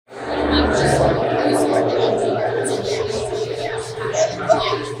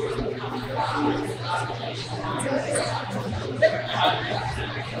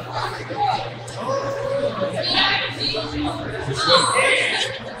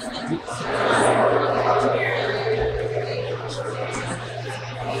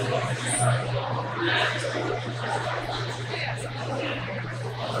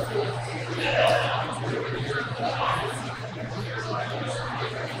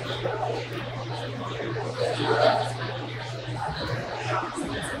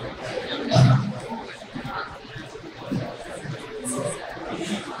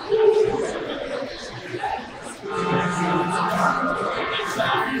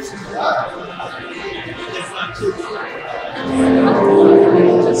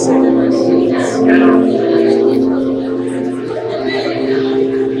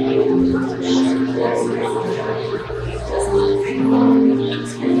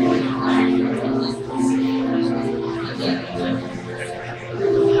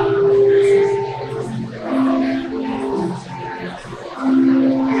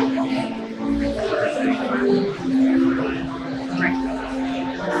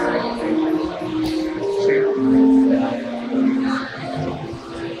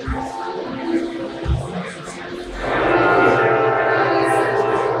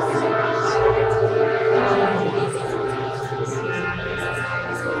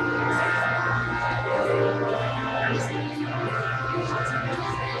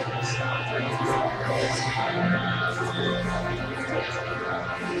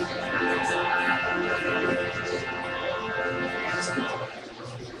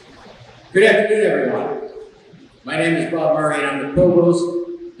Good afternoon, everyone. My name is Bob Murray, and I'm the Provost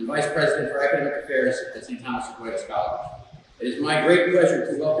and Vice President for Academic Affairs at St. Thomas Aquinas College. It is my great pleasure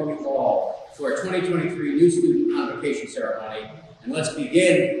to welcome you all to our 2023 New Student Convocation Ceremony, and let's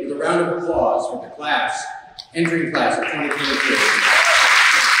begin with a round of applause for the class, entering class of 2023.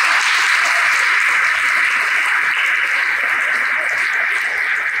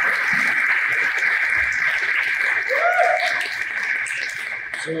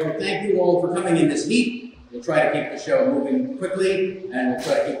 So thank you all for coming in this heat. We'll try to keep the show moving quickly, and we'll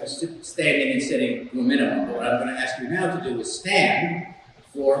try to keep the standing and sitting to a minimum. But what I'm going to ask you now to do is stand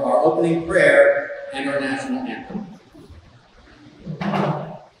for our opening prayer and our national anthem.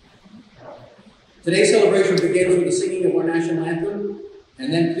 Today's celebration begins with the singing of our national anthem,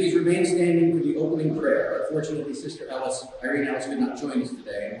 and then please remain standing for the opening prayer. Unfortunately, Sister Irene Ellis could not join us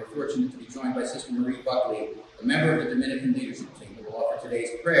today, and we're fortunate to be joined by Sister Marie Buckley, a member of the Dominican leadership team, who will offer today's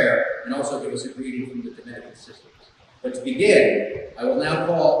prayer and also give us a greeting from the Dominican Sisters. But to begin, I will now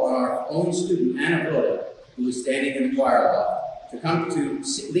call on our own student, Anna Voda, who is standing in the choir loft, to come to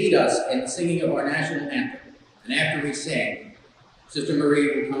lead us in the singing of our national anthem. And after we sing, Sister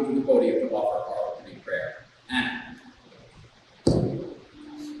Marie will come to the podium to offer our opening prayer. Anna.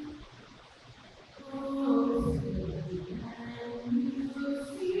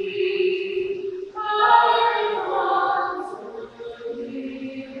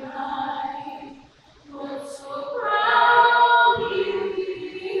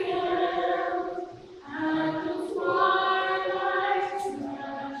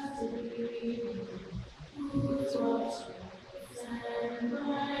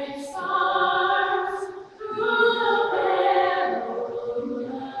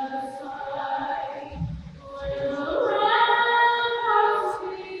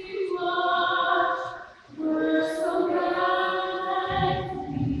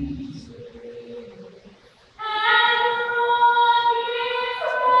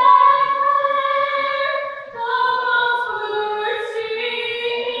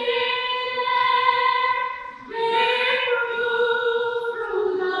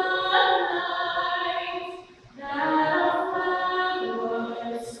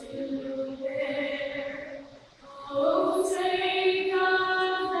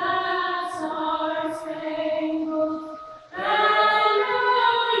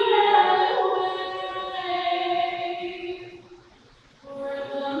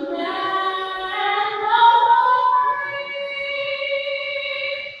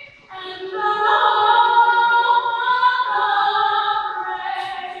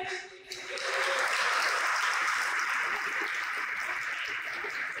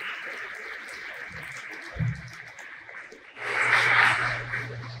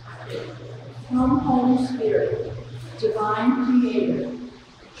 Come, Holy Spirit, divine creator,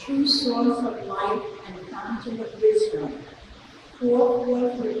 true source of light and fountain of wisdom, pour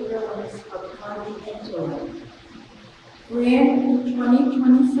forth your brilliance upon the intellect. Grant the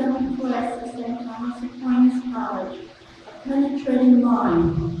 2027 class of St. Thomas Aquinas College a penetrating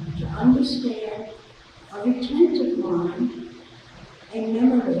mind to understand, a retentive mind, a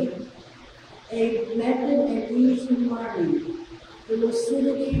memory, a method and easy learning, the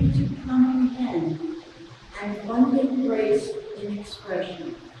lucidity to comprehend, and abundant grace in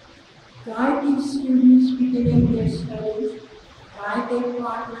expression. Guide these students beginning their studies, guide their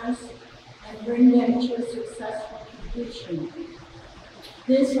progress, and bring them to a successful completion.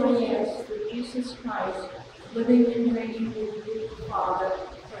 This I ask through Jesus Christ, living and reigning with you, Father,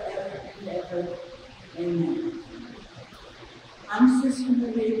 forever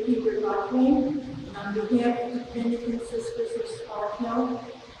On behalf of the Dominican Sisters of Spartan,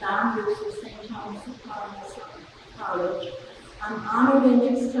 founders of St. Thomas Aquinas College, I'm honored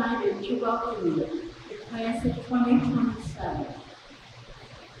and excited to welcome you, the class of 2027.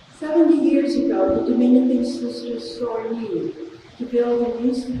 70 years ago, the Dominican Sisters saw a need to build an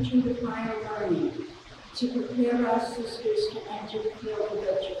institute of higher learning to prepare our sisters to enter the field of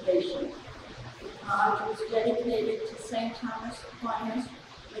education. The college was dedicated to St. Thomas Aquinas,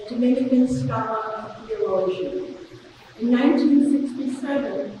 a Dominican scholar and theologian. In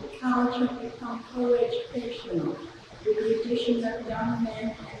 1967, the college had become co-educational with the addition of young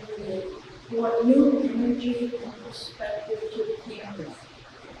men and women who brought new energy and perspective to the campus.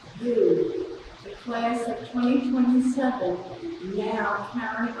 You, the class of 2027, now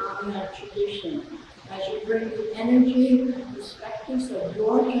carry on that tradition as you bring the energy and perspectives of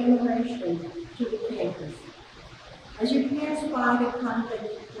your generation to the campus. As you pass by the convent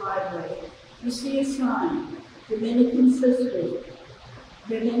driveway, you see a sign, Dominican Sisters,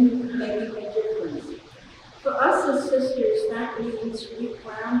 women making a difference. For us as sisters, that means we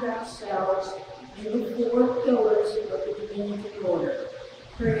ground ourselves in the 4 pillars of the Dominican order: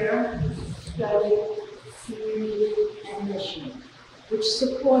 prayer, study, community, and mission, which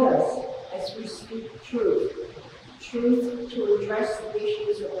support us as we speak truth to address the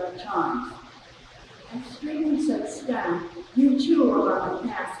issues of our times. As students at STEM, you too are on a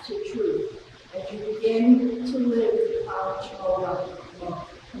path to truth as you begin to live the college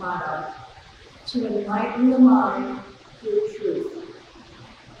motto, to enlighten the mind through truth.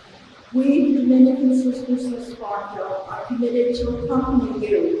 We, the Dominican Sisters of Spartan, are committed to accompany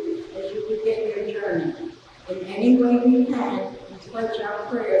you as you begin your journey. In any way we can, we pledge our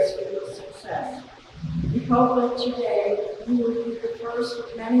prayers for your success. We hope that today you will be the first of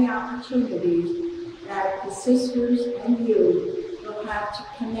many opportunities that the sisters and you will have to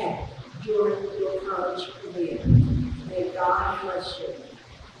connect during your college career. May God bless you.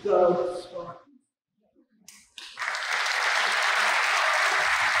 Go Spartan.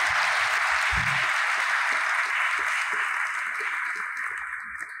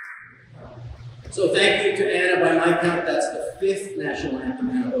 So thank you to Anna. By my count, that's the 5th national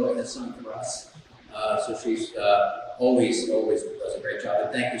anthem Anna Boy has sung for us. So she's always does a great job.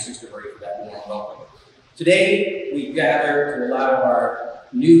 And thank you, Sister Marie, for that warm welcome. Today, we gather to allow our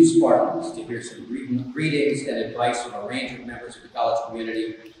new Spartans to hear some greetings and advice from a range of members of the college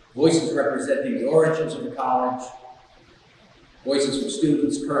community, voices representing the origins of the college, voices from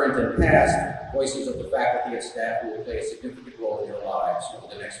students, current and past, voices of the faculty and staff who will play a significant role in your lives over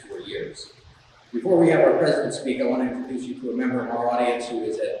the next 4 years. Before we have our president speak, I want to introduce you to a member of our audience who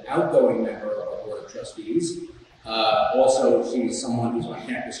is an outgoing member of our Board of Trustees. Also, she's someone who's on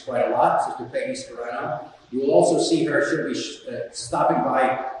campus quite a lot, Sister Peggy Sparano. You will also see her, she'll be stopping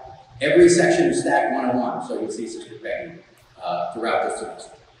by every section of Stack 101, so you'll see Sister Peggy throughout the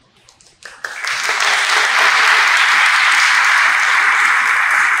semester.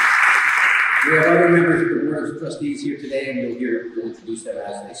 We have other members of the Board of Trustees here today, and you'll introduce them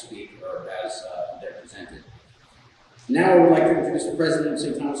as they speak or as they're presented. Now I would like to introduce the President of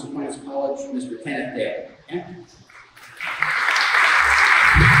St. Thomas Aquinas College, Mr. Kenneth Dale. Yeah?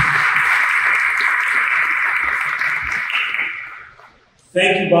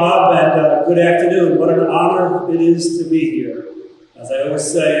 Thank you, Bob, and good afternoon. What an honor it is to be here. As I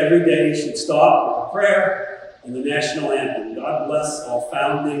always say, every day should start with a prayer and the national anthem. God bless our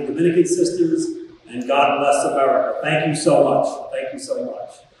founding Dominican Sisters, and God bless America. Thank you so much. Thank you so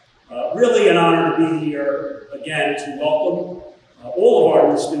much. Really an honor to be here again to welcome all of our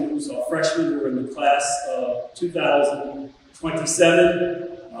new students, our freshmen who are in the class of 2027.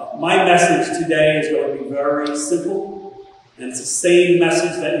 My message today is going to be very simple, and it's the same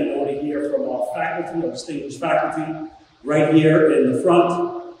message that you're going to hear from our faculty, our distinguished faculty, right here in the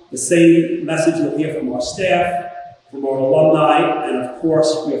front. The same message you'll hear from our staff, from our alumni, and of course,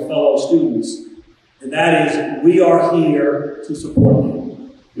 your fellow students. And that is, we are here to support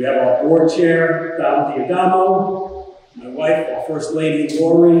you. We have our board chair, Dom Diadamo, my wife, our First Lady,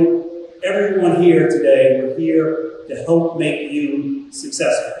 Lori. Everyone here today, we're here to help make you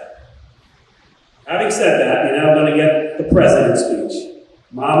successful. Having said that, you're now going to get the president's speech.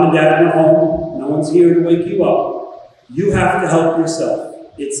 Mom and Dad went home. No one's here to wake you up. You have to help yourself.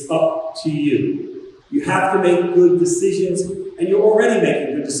 It's up to you. You have to make good decisions, and you're already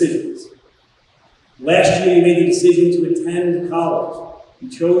making good decisions. Last year, you made the decision to attend college. You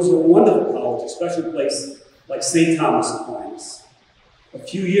chose a wonderful college, a special place like St. Thomas Aquinas. A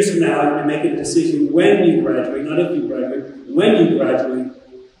few years from now, you're going to make a decision when you graduate, not if you graduate, when you graduate,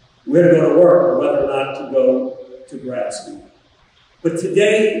 where to go to work or whether or not to go to grad school. But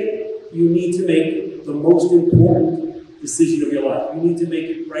today, you need to make the most important decision of your life. You need to make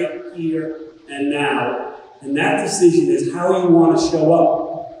it right here and now. And that decision is how you want to show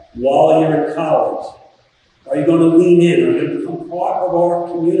up while you're in college. Are you going to lean in? Are you going to become part of our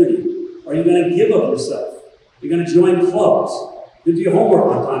community? Are you going to give of yourself? Are you going to join clubs? You do your homework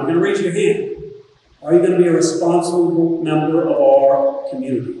on time. You're going to raise your hand. Are you going to be a responsible member of our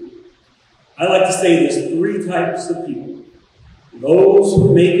community? I like to say there's three types of people. Those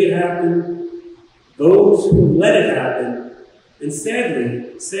who make it happen, those who let it happen, and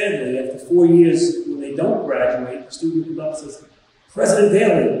sadly, after 4 years when they don't graduate, the student comes up and says, President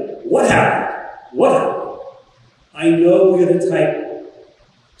Daly, what happened? What happened? I know you're the type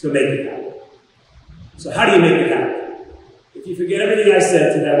to make it happen. So how do you make it happen? If you forget everything I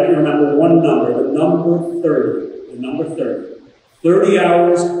said today, I want you to remember one number, the number 30. The number 30. 30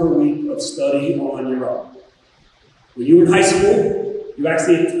 hours per week of study on your own. When you were in high school, you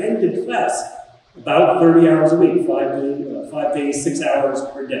actually attended class about 30 hours a week, 5 days, 6 hours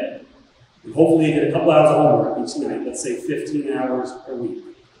per day. And hopefully you did a couple hours of homework each night, let's say 15 hours per week.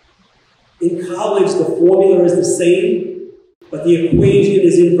 In college, the formula is the same, but the equation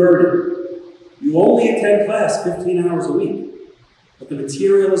is inverted. You only attend class 15 hours a week, but the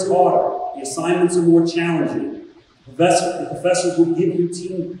material is harder, the assignments are more challenging. The professors will give you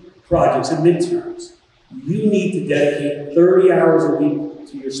team projects and midterms. You need to dedicate 30 hours a week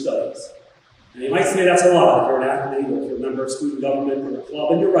to your studies. And you might say that's a lot if you're an athlete or if you're a member of student government or a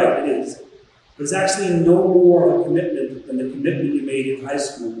club, and you're right, it is. But it's actually no more of a commitment than the commitment you made in high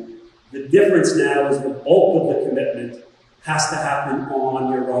school. The difference now is the bulk of the commitment has to happen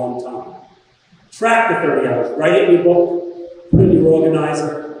on your own time. Track the 30 hours, write it in your book, put it in your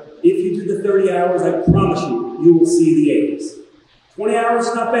organizer. If you do the 30 hours, I promise you will see the A's. 20 hours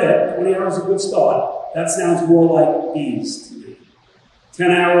is not bad. 20 hours is a good start. That sounds more like B's to me.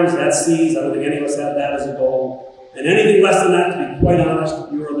 10 hours, that's C's. I don't think any of us have that as a goal. And anything less than that, to be quite honest,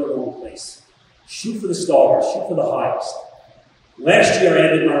 you're in the wrong place. Shoot for the stars. Shoot for the highest. Last year, I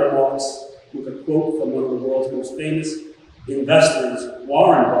ended my remarks with a quote from one of the world's most famous investors,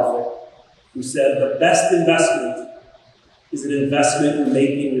 Warren Buffett, who said, "The best investment is an investment in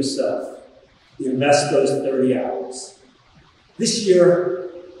making yourself. Invest those 30 hours." This year,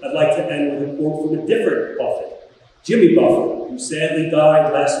 I'd like to end with a quote from a different Buffett, Jimmy Buffett, who sadly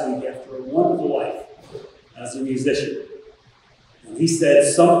died last week after a wonderful life as a musician. And he said,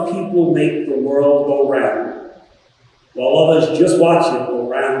 "Some people make the world go round, while others just watch it go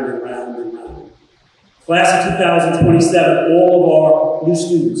round and round and round." Class of 2027, all of our new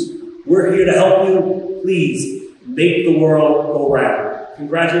students, we're here to help you. Please make the world go round.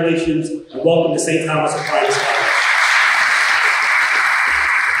 Congratulations and welcome to St. Thomas Aquinas College.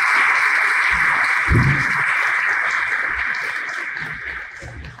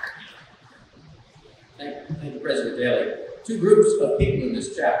 Thank you, President Daly. Two groups of people in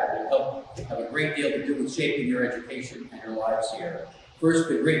this chapel will have a great deal to do with shaping your education and your lives here. First,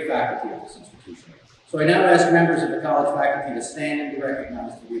 the great faculty of this institution. So I now ask members of the college faculty to stand and be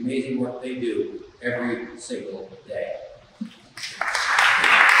recognized for the amazing work they do every single day.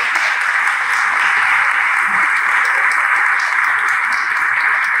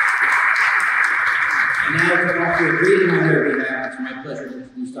 And now to offer a greeting on their behalf, it's my pleasure to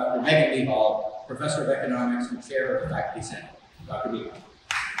introduce Dr. Megan Lee Hall, Professor of Economics and Chair of the Faculty Senate. Dr. Lee.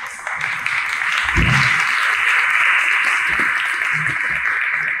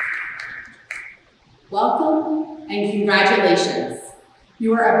 Welcome and congratulations.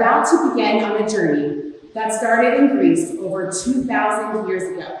 You are about to begin on a journey that started in Greece over 2,000 years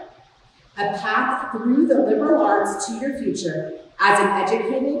ago. A path through the liberal arts to your future as an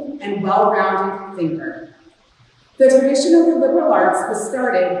educated and well-rounded thinker. The tradition of the liberal arts was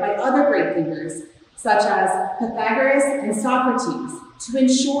started by other great thinkers, such as Pythagoras and Socrates, to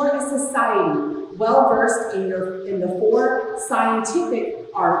ensure a society well-versed in the four scientific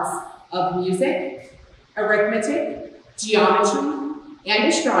arts of music, arithmetic, geometry, and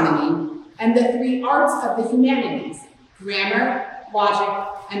astronomy, and the three arts of the humanities, grammar, logic,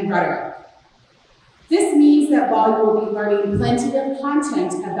 and rhetoric. This means that while you will be learning plenty of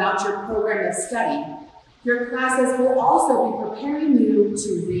content about your program of study, your classes will also be preparing you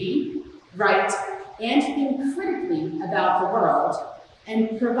to read, write, and think critically about the world,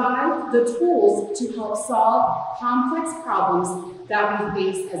 and provide the tools to help solve complex problems that we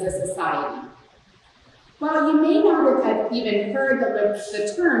face as a society. While you may not have even heard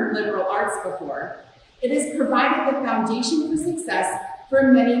the term liberal arts before, it has provided the foundation for success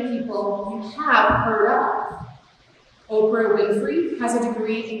for many people you have heard of. Oprah Winfrey has a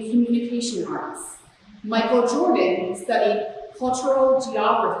degree in communication arts. Michael Jordan studied cultural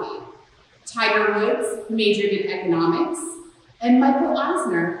geography. Tiger Woods majored in economics, and Michael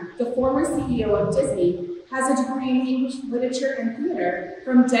Eisner, the former CEO of Disney, has a degree in English literature and theater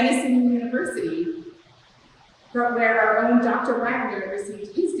from Denison University, where our own Dr. Wagner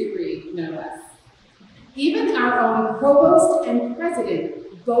received his degree, no less. Even our own provost and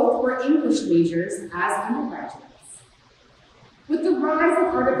president both were English majors as undergraduates. With the rise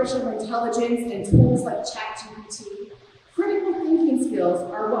of artificial intelligence and tools like ChatGPT, critical thinking skills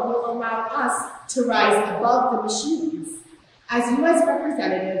are what will allow us to rise above the machines. As U.S.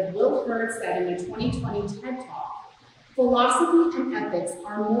 Representative Will Hurd said in a 2020 TED Talk, philosophy and ethics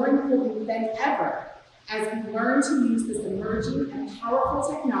are more important than ever as we learn to use this emerging and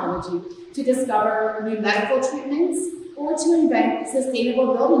powerful technology to discover new medical treatments or to invent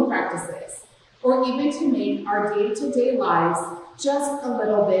sustainable building practices, or even to make our day-to-day lives just a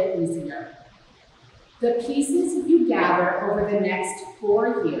little bit easier. The pieces you gather over the next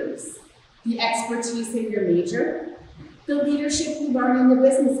 4 years, the expertise in your major, the leadership you learn in the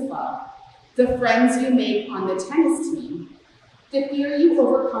business club, the friends you make on the tennis team, the fear you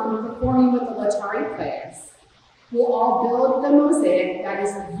overcome performing with the Latari players, will all build the mosaic that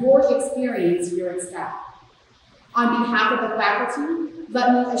is your experience here at STAC. On behalf of the faculty,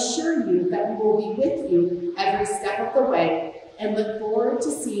 let me assure you that we will be with you every step of the way and look forward to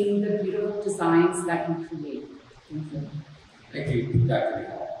seeing the beautiful designs that you create. Thank you. Thank you, Dr.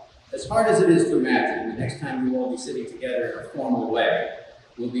 Nicole. As hard as it is to imagine, the next time you will all be sitting together in a formal way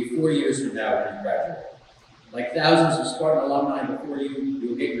will be 4 years from now when you graduate. Like thousands of Spartan alumni before you,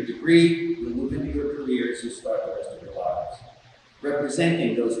 you'll get your degree, you'll move into your careers, you'll start the rest of your lives.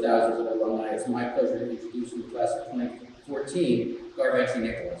 Representing those thousands of alumni, it's my pleasure to introduce from the class of 2014, Garvenchi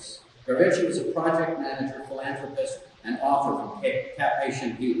Nicholas. Garvenchi was a project manager, philanthropist, and author from Cap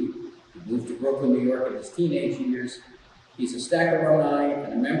Haitian Beauty. He moved to Brooklyn, New York in his teenage years. He's a STAC alumni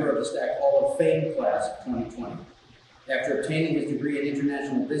and a member of the STAC Hall of Fame class of 2020. After obtaining his degree in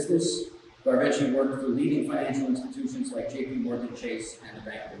international business, Garvenchi worked for leading financial institutions like JP Morgan Chase and the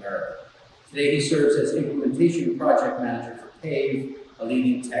Bank of America. Today he serves as implementation project manager for PAVE, a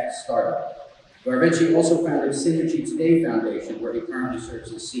leading tech startup. Garvenchi also founded Synergy Today Foundation, where he currently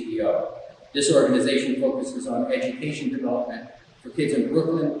serves as CEO. This organization focuses on education development for kids in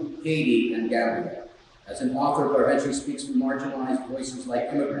Brooklyn, Haiti, and Gambia. As an author, Garvenchi speaks for marginalized voices like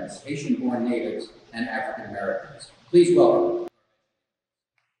immigrants, Haitian-born natives, and African Americans. Please welcome.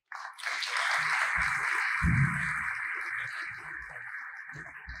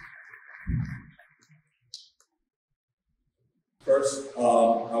 First,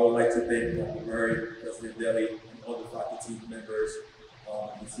 I would like to thank Dr. Murray, President Deli, and all the faculty members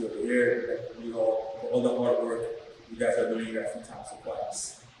you see over here, you all, for all the hard work you guys are doing here at St. Thomas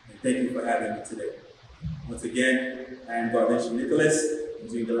Aquinas. And thank you for having me today. Once again, I am Garvenchi Nicholas, and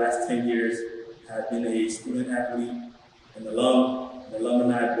during the last 10 years, I have been a student athlete, an alum, an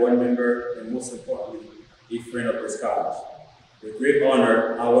alumni board member, and most importantly, a friend of this college. With great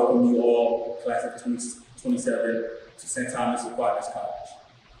honor, I welcome you all, class of 2027, to St. Thomas Aquinas College.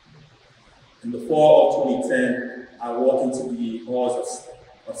 In the fall of 2010, I walked into the halls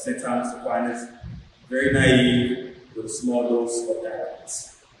of St. Thomas Aquinas, very naive, with a small dose of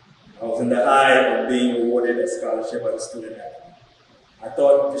arrogance. I was in the high of being awarded a scholarship as a student athlete. I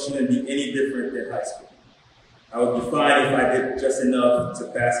thought this shouldn't be any different than high school. I would be fine if I did just enough to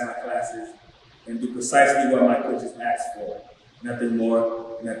pass my classes and do precisely what my coaches asked for, nothing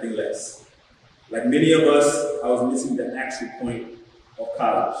more, nothing less. Like many of us, I was missing the actual point of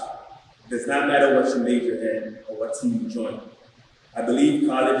college. It does not matter what you major in or what team you join. I believe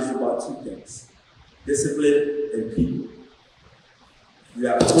college is about two things: discipline and people. You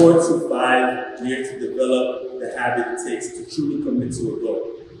have 4 to 5 years to develop the habit it takes to truly commit to a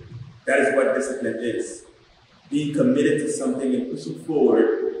goal. That is what discipline is. Being committed to something and pushing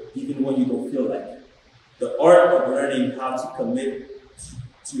forward even when you don't feel like it. The art of learning how to commit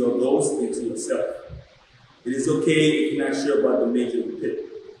to your goals and to yourself. It is okay if you're not sure about the major you pick.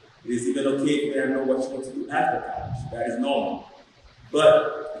 It is even okay if you don't know what you want to do after college. That is normal.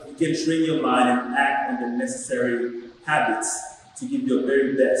 But if you can train your mind and act on the necessary habits to give your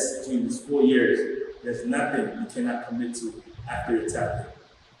very best during these 4 years, there's nothing you cannot commit to after your time.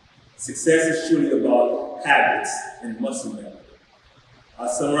 Success is truly about habits and muscle memory. I'll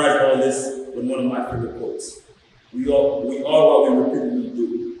summarize all this with one of my favorite quotes. We are what we repeatedly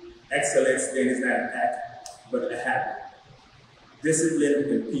do. Excellence then is not an act, but a habit. Discipline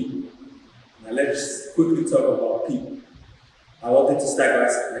and people. Now let's quickly talk about people. I walked into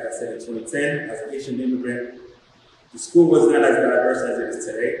STAC, like I said, in 2010 as an Asian immigrant. The school was not as diverse as it is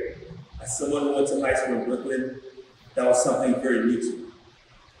today. As someone who went to high school in Brooklyn, that was something very new to me.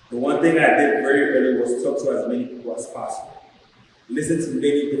 The one thing I did very early was talk to as many people as possible. Listen to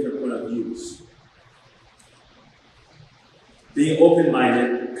many different point of views. Being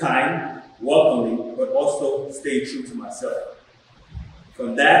open-minded, kind, welcoming, but also stay true to myself.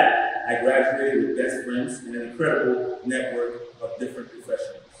 From that, I graduated with best friends and an incredible network of different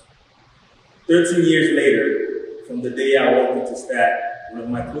professionals. 13 years later, from the day I walked into STAT, one of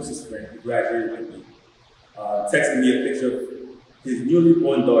my closest friends who graduated with me texted me a picture of his newly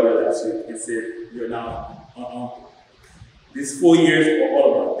born daughter last week and said, "You're now an uncle." These 4 years were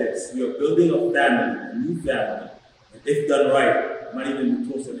all about this. We are building a family, a new family, and if done right, might even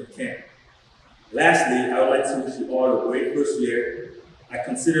be closer than can. Lastly, I would like to wish you all a great first year. I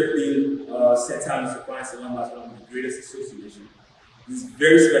consider being St. Thomas Aquinas Alumni Center one of the greatest association. This is a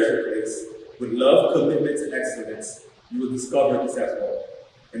very special place. With love, commitment, and excellence, you will discover this as well.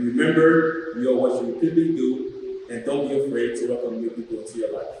 And remember, you are what you repeatedly do, and don't be afraid to welcome new people into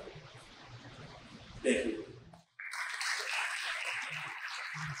your life. Thank you.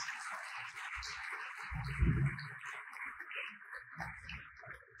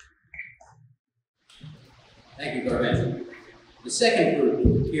 Thank you, Garvin. The second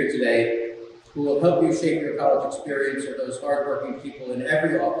group here today who will help you shape your college experience are those hardworking people in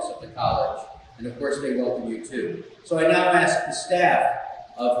every office of the college, and of course they welcome you too. So I now ask the staff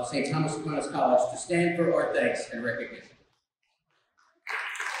of St. Thomas Aquinas College to stand for our thanks and recognition.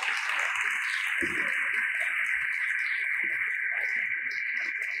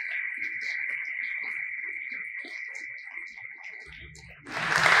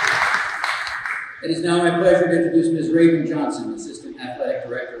 It is now my pleasure to introduce Ms. Raven Johnson, Assistant Athletic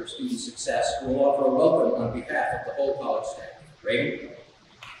Director of Student Success, who will offer a welcome on behalf of the whole college staff. Raven?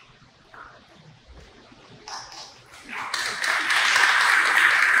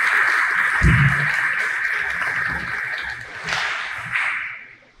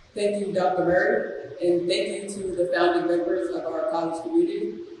 Thank you, Dr. Murray, and thank you to the founding members of our college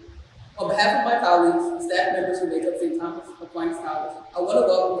community. On behalf of my colleagues and staff members who make up St. Thomas Aquinas College, I want to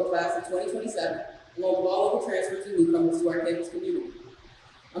welcome the class of 2027, along with all of the transfers and newcomers to our campus community.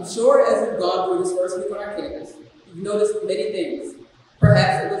 I'm sure as you've gone through this first week on our campus, you've noticed many things.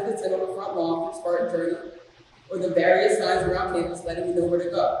 Perhaps it was the tent on the front lawn for Spartan journey, or the various signs around campus letting you know where to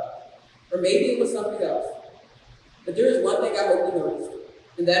go. Or maybe it was something else. But there is one thing I hope you noticed,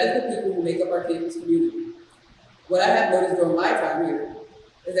 and that is the people who make up our campus community. What I have noticed during my time here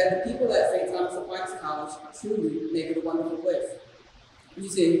is that the people at St. Thomas Aquinas College truly make it a wonderful place. You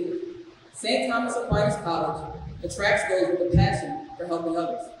see, St. Thomas Aquinas College attracts those with a passion for helping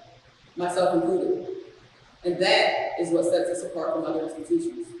others, myself included. And that is what sets us apart from other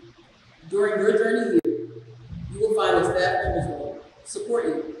institutions. During your journey here, you will find that staff members will support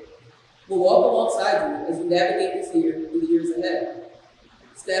you, will walk alongside you as you navigate this year and the years ahead.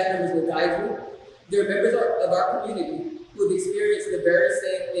 Staff members will guide you. They're members of our community who have experienced the very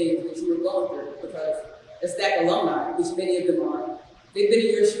same things that you were going through, because as STAC alumni, which many of them are, they've been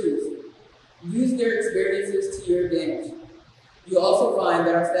in your shoes. Use their experiences to your advantage. You'll also find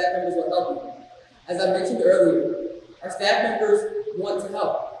that our staff members will help you. As I mentioned earlier, our staff members want to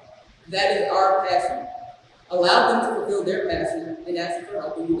help. That is our passion. Allow them to fulfill their passion and ask for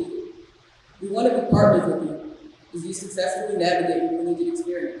help when you need it. We want to be partners with you as you successfully navigate your collegiate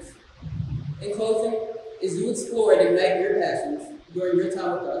experience. In closing, as you explore and ignite your passions during your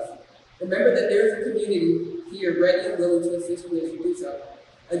time with us, remember that there is a community here ready and willing to assist you as you do so.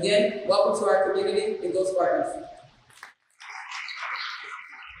 Again, welcome to our community, and go Spartans.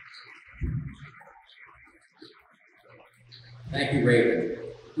 Thank you, Raven.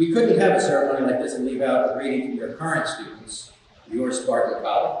 We couldn't have a ceremony like this and leave out a greeting from your current students, your Spartan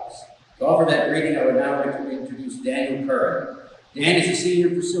colleagues. To offer that greeting, I would now like to introduce Daniel Curran. Dan is a senior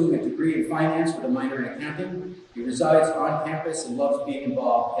pursuing a degree in finance with a minor in accounting. He resides on campus and loves being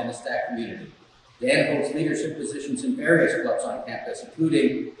involved in the STAC community. Dan holds leadership positions in various clubs on campus,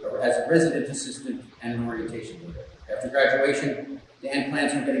 including as a resident assistant and an orientation leader. After graduation, Dan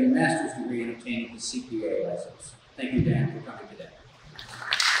plans on getting a master's degree and obtaining his CPA license. Thank you, Dan, for coming today.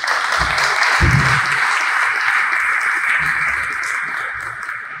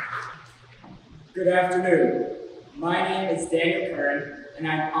 Good afternoon. My name is Daniel Curran, and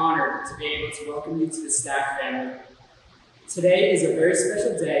I'm honored to be able to welcome you to the STAC family. Today is a very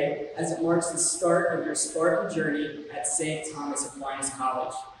special day as it marks the start of your Spartan journey at St. Thomas Aquinas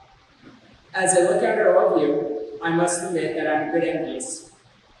College. As I look out at all of you, I must admit that I'm a bit envious.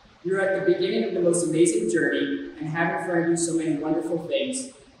 You're at the beginning of the most amazing journey and have in front of you so many wonderful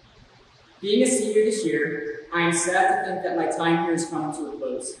things. Being a senior this year, I am sad to think that my time here is coming to a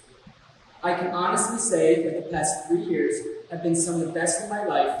close. I can honestly say that the past 3 years have been some of the best of my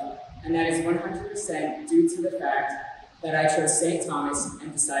life, and that is 100% due to the fact that I chose St. Thomas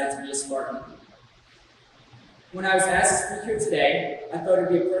and decided to be a Spartan. When I was asked to speak here today, I thought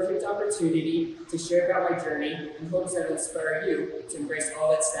it would be a perfect opportunity to share about my journey in hopes that it will inspire you to embrace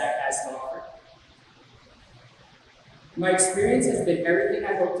all that Stack has to offer. My experience has been everything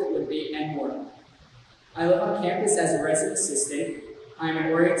I hoped it would be and more. I live on campus as a resident assistant. I'm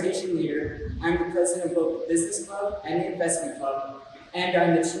an orientation leader. I'm the president of both the business club and the investment club, and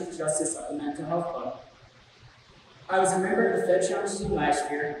I'm the chief justice of the mental health club. I was a member of the Fed Challenge team last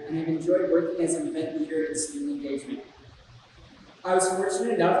year, and I've enjoyed working as an event leader in student engagement. I was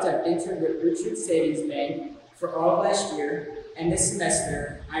fortunate enough to have interned with Richard Savings Bank for all of last year, and this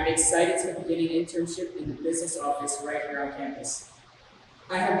semester, I'm excited to be beginning an internship in the business office right here on campus.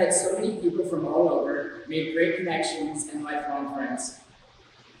 I have met so many people from all over, made great connections, and lifelong friends.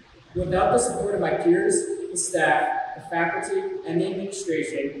 Without the support of my peers, the staff, the faculty, and the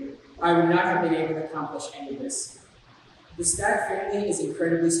administration, I would not have been able to accomplish any of this. The Stack family is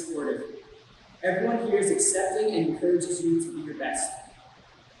incredibly supportive. Everyone here is accepting and encourages you to be your best.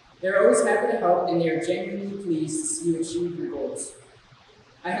 They're always happy to help, and they are genuinely pleased to see you achieve your goals.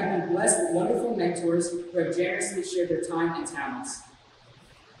 I have been blessed with wonderful mentors who have generously shared their time and talents.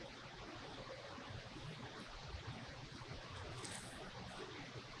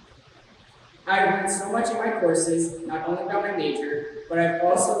 I've learned so much in my courses, not only about my major, but I've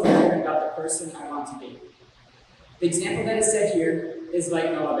also learned about the person I want to be. The example that is set here is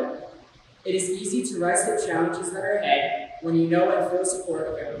like no other. It is easy to rise to the challenges that are ahead when you know and feel support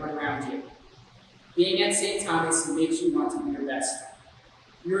of everyone around you. Being at St. Thomas makes you want to be your best.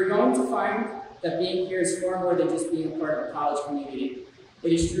 You are going to find that being here is far more than just being a part of a college community.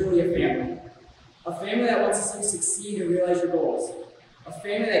 It is truly a family. A family that wants to see you succeed and realize your goals. A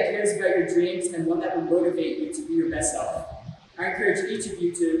family that cares about your dreams and one that will motivate you to be your best self. I encourage each of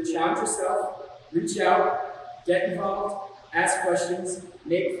you to challenge yourself, reach out, get involved, ask questions,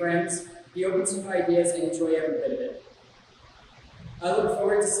 make friends, be open to new ideas, and enjoy every bit of it. I look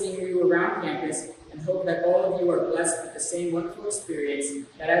forward to seeing you around campus and hope that all of you are blessed with the same wonderful experience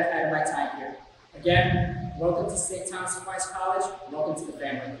that I've had in my time here. Again, welcome to St. Thomas Aquinas College, and welcome to the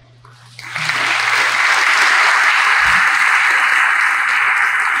family.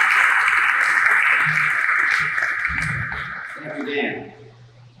 Thank you, Dan.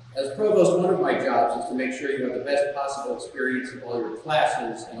 As provost, one of my jobs is to make sure you have the best possible experience in all your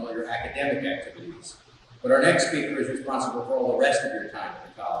classes and all your academic activities. But our next speaker is responsible for all the rest of your time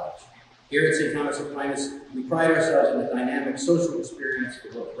at the college. Here at St. Thomas Aquinas, we pride ourselves in the dynamic social experience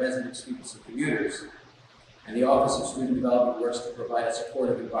for both residents, students, and commuters. And the Office of Student Development works to provide a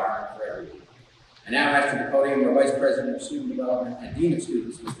supportive environment for everyone. I now ask to the podium our Vice President of Student Development and Dean of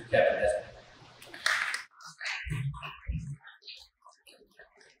Students, Mr. Kevin Esmond.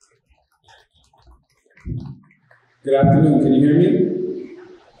 Good afternoon, can you hear me?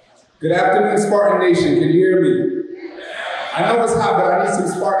 Good afternoon, Spartan Nation, can you hear me? I know it's hot, but I need some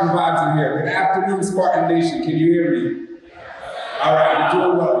Spartan vibes in here. Good afternoon, Spartan Nation, can you hear me? All right, you're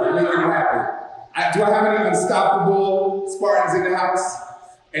doing well, you're making it happen. Do I have any unstoppable Spartans in the house?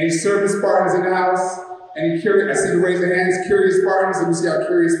 Any service Spartans in the house? Any curious, I see you raise your hands, curious Spartans. Let me see our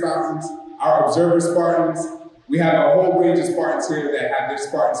curious Spartans, our observer Spartans. We have a whole range of Spartans here that have their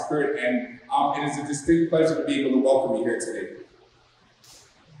Spartan spirit, and it is a distinct pleasure to be able to welcome you here today.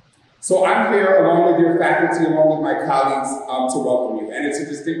 So I'm here along with your faculty, along with my colleagues, to welcome you, and it's a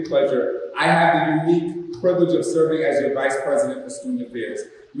distinct pleasure. I have the unique privilege of serving as your Vice President for Student Affairs.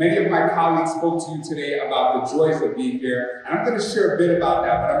 Many of my colleagues spoke to you today about the joys of being here, and I'm going to share a bit about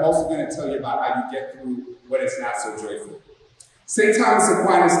that, but I'm also going to tell you about how you get through when it's not so joyful. St. Thomas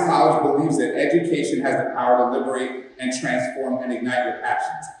Aquinas College believes that education has the power to liberate and transform and ignite your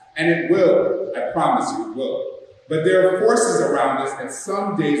passions. And it will, I promise you, it will. But there are forces around us that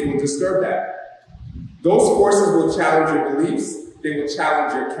some days will disturb that. Those forces will challenge your beliefs, they will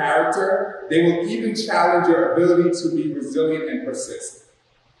challenge your character, they will even challenge your ability to be resilient and persist.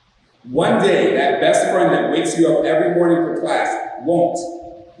 One day, that best friend that wakes you up every morning for class won't.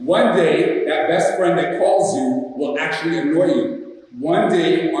 One day, that best friend that calls you will actually annoy you. One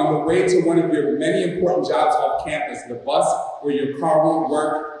day, on the way to one of your many important jobs off campus, the bus or your car won't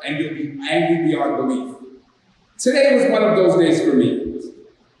work, and you'll be angry beyond belief. Today was one of those days for me.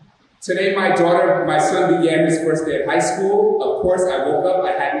 Today, my son began his first day at high school. Of course, I woke up,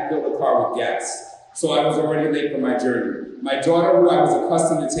 I hadn't filled the car with gas, so I was already late for my journey. My daughter, who I was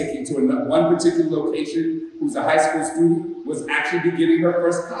accustomed to taking to one particular location, who's a high school student, was actually beginning her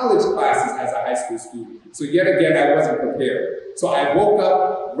first college classes as a high school student. So yet again, I wasn't prepared. So I woke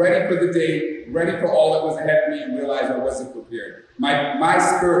up ready for the day, ready for all that was ahead of me, and realized I wasn't prepared. My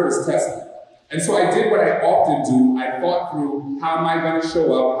spirit was tested. And so I did what I often do. I thought through, how am I going to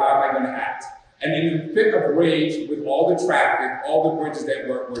show up? How am I going to act? And in the fit of rage, with all the traffic, all the bridges that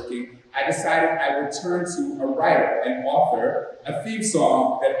weren't working, I decided I would turn to a writer and author a theme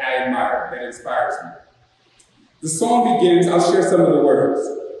song that I admire, that inspires me. The song begins, I'll share some of the words.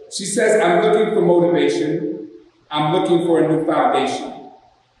 She says, I'm looking for motivation. I'm looking for a new foundation.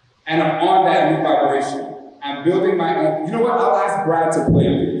 And I'm on that new vibration. I'm building my own. You know what? I'll ask Brad to play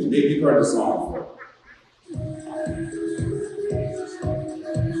it. Maybe you've heard the song before.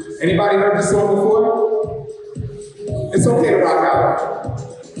 Anybody heard this song before? It's okay to rock out.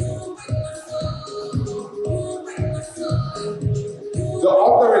 The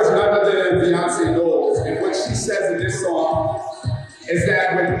author is none other than Beyonce Knowles, and what she says in this song is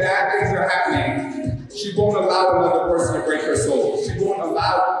that when bad things are happening, she won't allow another person to break her soul. She won't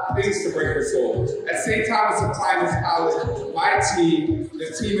allow things to break her soul. At St. Thomas Aquinas College, my team, the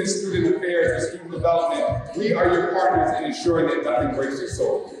team in Student Affairs and Student Development, we are your partners in ensuring that nothing breaks your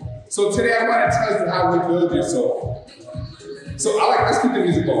soul. So today I want to tell you how we build your soul. So let's keep the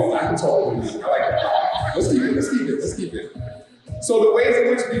music going. I can talk with music. I like that. Let's keep it. So the ways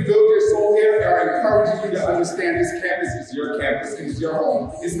in which we build your soul here are encouraging you to understand this campus is your campus. It is your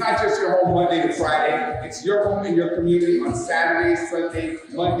home. It's not just your home Monday to Friday. It's your home in your community on Saturday, Sunday,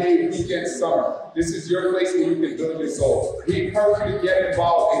 Monday, weekend, summer. This is your place where you can build your soul. We encourage you to get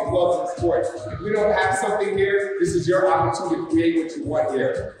involved in clubs and sports. If we don't have something here, this is your opportunity to create what you want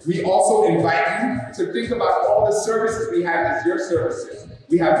here. We also invite you to think about all the services we have as your services.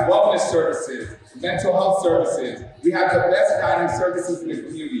 We have wellness services, mental health services. We have the best dining services in the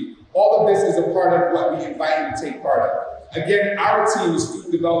community. All of this is a part of what we invite you to take part of. Again, our team, the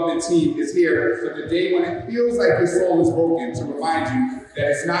student development team, is here for the day when it feels like your soul is broken to remind you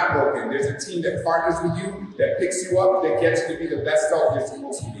that it's not broken. There's a team that partners with you, that picks you up, that gets you to be the best self you're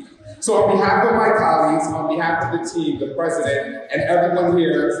supposed to be. So on behalf of my colleagues, on behalf of the team, the president, and everyone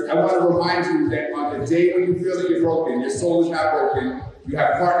here, I want to remind you that on the day when you feel that you're broken, your soul is not broken, you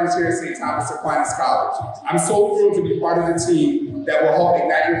have partners here at St. Thomas Aquinas College. I'm so thrilled to be part of the team that will help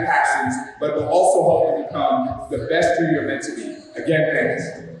ignite your passions, but will also help you become the best you you're meant to be. Again,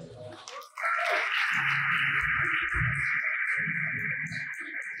 thanks.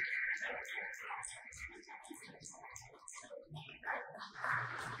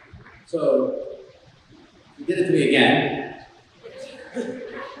 So, you did it to me again.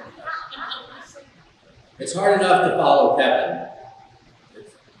 It's hard enough to follow Kevin.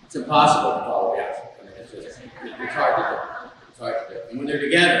 It's impossible to follow Beyonce. I mean, it's hard to do. It's hard to do. And when they're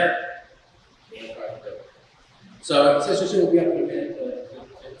together, it's hard to do. So, Sister Sue will be up in a minute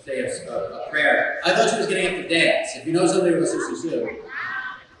to say a prayer. I thought she was getting up to dance. If you know something about Sister Sue,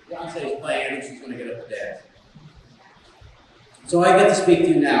 Beyonce is playing and she's going to get up to dance. So I get to speak to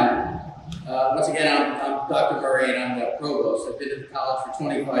you now. Once again, I'm Dr. Murray and I'm the provost. I've been at the college for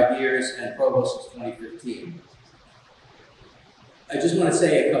 25 years and provost since 2015. I just want to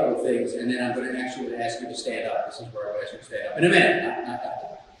say a couple of things and then I'm going to actually ask you to stand up. This is where I'm going to ask you to stand up. In a minute, not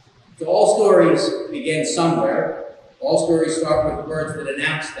that. So all stories begin somewhere. All stories start with words that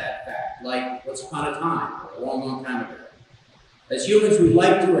announce that fact, like once upon a time, or a long, long time ago. As humans, we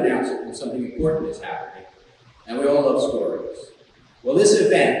like to announce it when something important is happening, and we all love stories. Well, this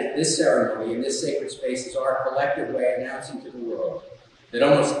event, this ceremony, in this sacred space is our collective way of announcing to the world that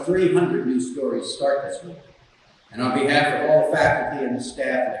almost 300 new stories start this week. And on behalf of all the faculty and the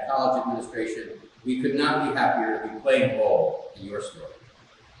staff and the college administration, we could not be happier to be playing a role in your story.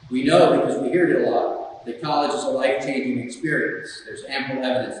 We know, because we hear it a lot, that college is a life-changing experience. There's ample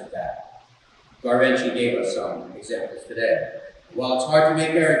evidence of that. Garvenci gave us some examples today. While it's hard to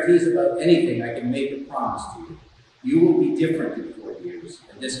make guarantees about anything, I can make a promise to you. You will be different in 4 years,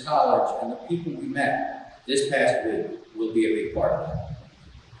 and this college and the people we met this past week will be a big part of that.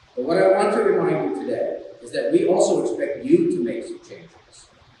 But what I want to remind you today is that we also expect you to make some changes.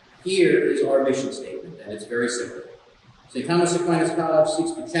 Here is our mission statement, and it's very simple. St. Thomas Aquinas College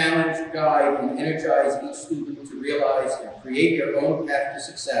seeks to challenge, guide, and energize each student to realize and create their own path to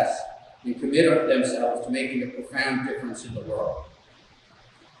success and commit themselves to making a profound difference in the world.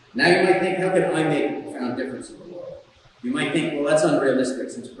 Now you might think, how can I make a profound difference in the world? You might think, well, that's unrealistic,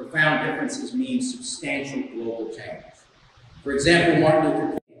 since profound differences mean substantial global change. For example, Martin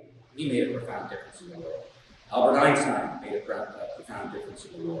Luther King, he made a profound difference in the world. Albert Einstein made a profound difference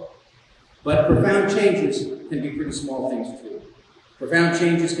in the world. But profound changes can be pretty small things too. Profound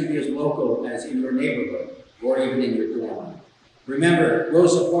changes can be as local as in your neighborhood or even in your dorm. Remember,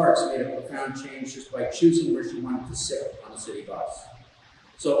 Rosa Parks made a profound change just by choosing where she wanted to sit on the city bus.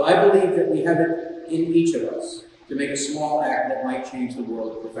 So I believe that we have it in each of us to make a small act that might change the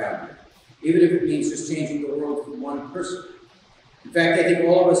world profoundly, even if it means just changing the world for one person. In fact, I think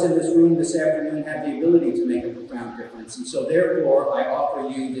all of us in this room this afternoon have the ability to make a profound difference, and so therefore I offer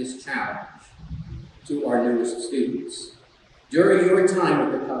you this challenge to our newest students. During your time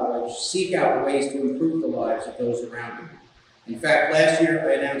at the college, seek out ways to improve the lives of those around you. In fact, last year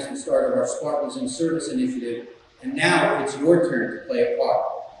I announced the start of our Spartans in Service initiative, and now it's your turn to play a part.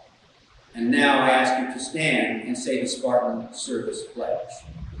 And now I ask you to stand and say the Spartan Service Pledge.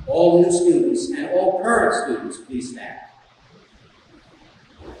 All new students and all current students, please stand.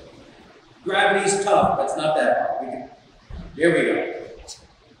 Gravity's tough, but it's not that hard. There we go.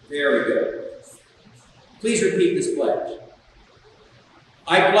 There we go. Please repeat this pledge.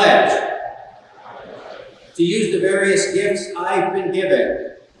 I pledge to use the various gifts I've been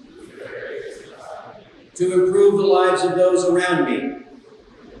given to improve the lives of those around me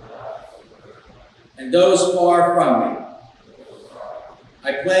and those far from me.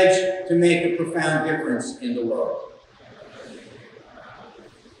 I pledge to make a profound difference in the world.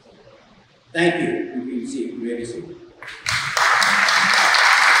 Thank you. You may be seated. You may be seated.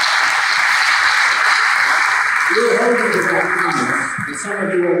 We're holding the comments, and some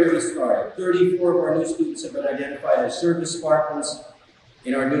of you already started. 34 of our new students have been identified as service Spartans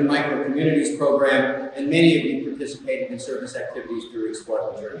in our new micro communities program, and many of you participated in service activities during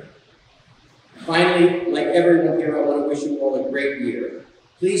Spartan Journey. Finally, like everyone here, I want to wish you all a great year.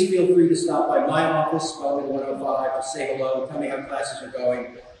 Please feel free to stop by my office, Spelman 105, to say hello, tell me how classes are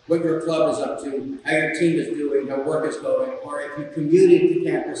going, what your club is up to, how your team is doing, how work is going, or if you commuted to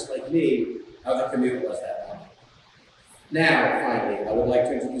campus like me, how the commute was that morning. Now, finally, I would like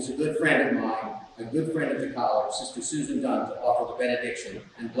to introduce a good friend of mine, a good friend of the college, Sister Susan Dunn, to offer the benediction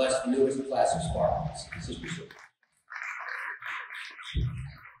and bless the newest class of Spartans. Sister Susan.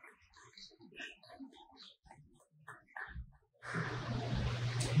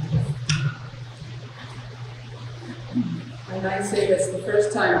 And I say that's the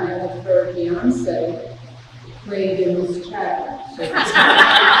first time I have heard Beyonce played in this chapel. So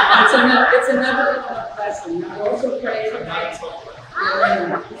it's another lesson. I also pray for my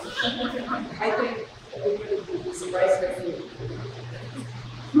I think everybody would be surprised with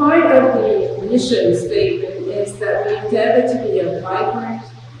you. Part of the mission statement is that we endeavor to be a vibrant,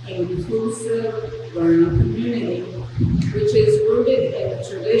 inclusive learning community, which is rooted in the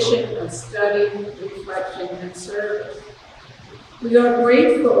tradition of study, reflection, and service. We are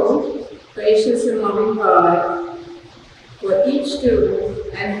grateful, gracious and loving God, for each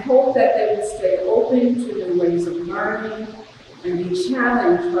student and hope that they will stay open to new ways of learning and be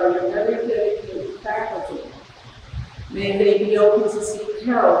challenged by your very dedicated faculty. May they be open to seek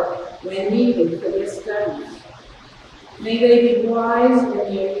help when needed for their studies. May they be wise in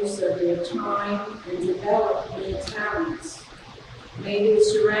their use of their time and develop their talents. May they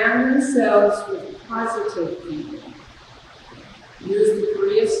surround themselves with positive people. Use the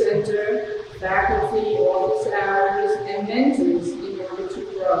Career Center, faculty, office hours, and mentors in order to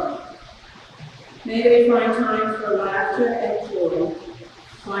grow. May they find time for laughter and joy,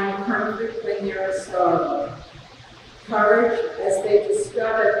 find comfort when there is sorrow, courage as they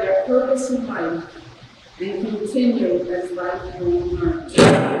discover their purpose in life, and continue as lifelong learners.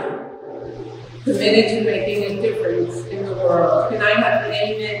 Committed to making a difference in the world. Can I have an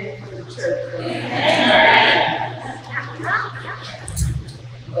amen from the church? Amen.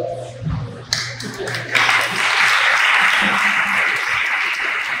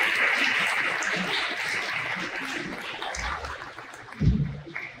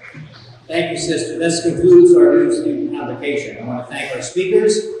 Thank you, sister. This concludes our new student convocation. I want to thank our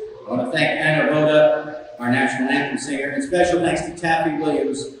speakers. I want to thank Anna Rhoda, our national anthem singer, and special thanks to Taffy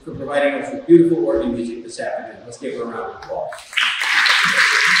Williams for providing us with beautiful organ music this afternoon. Let's give her a round of applause.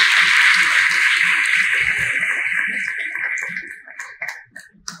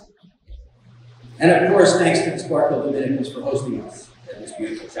 And of course, thanks to the Sparkle Dominicans for hosting us at this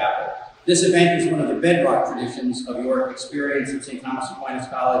beautiful chapel. This event is one of the bedrock traditions of your experience at St. Thomas Aquinas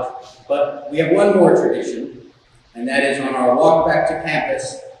College, but we have one more tradition, and that is on our walk back to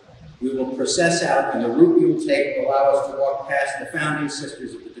campus, we will process out, and the route we will take will allow us to walk past the founding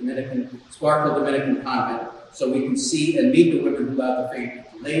sisters of the Sparkle Dominican Convent, so we can see and meet the women who have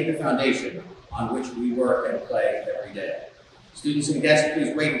laid the foundation on which we work and play every day. Students and guests,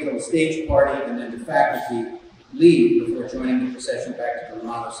 please wait until the stage party and then the faculty leave before joining the procession back to the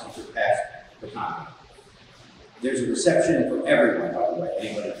Romano Center past the convent. There's a reception for everyone, by the way.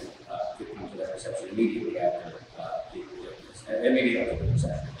 Anybody could come to that reception immediately after the immediately.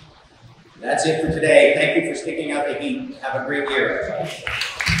 That's it for today. Thank you for sticking out the heat. Have a great year.